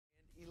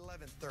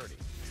11:30.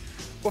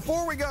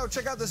 Before we go,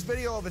 check out this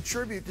video of a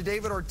tribute to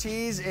David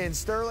Ortiz in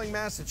Sterling,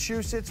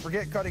 Massachusetts.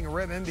 Forget cutting a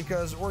ribbon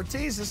because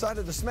Ortiz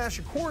decided to smash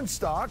a corn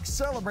stalk,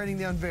 celebrating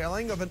the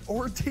unveiling of an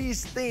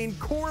Ortiz-themed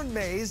corn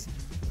maze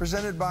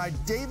presented by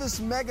Davis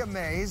Mega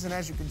Maze. And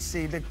as you can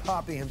see, Big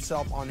Papi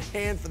himself on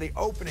hand for the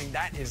opening.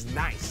 That is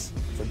nice.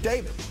 So,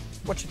 David,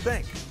 what you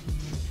think?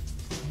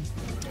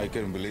 I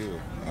couldn't believe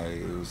it.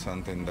 It was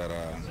something that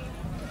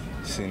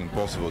seemed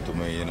impossible to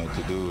me,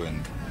 to do.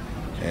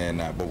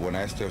 But when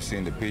I started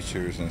seeing the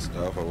pictures and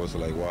stuff, I was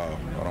like, wow,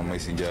 what an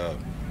amazing job.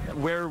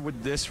 Where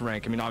would this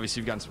rank? I mean,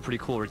 obviously you've gotten some pretty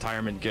cool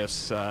retirement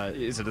gifts.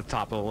 Is it at the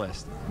top of the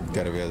list?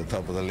 Got to be at the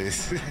top of the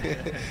list.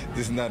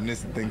 This is not an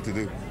easy thing to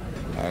do.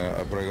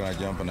 I'm probably going to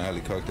jump on a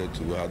helicopter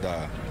to have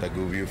that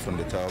good view from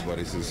the top, but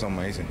it's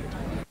amazing.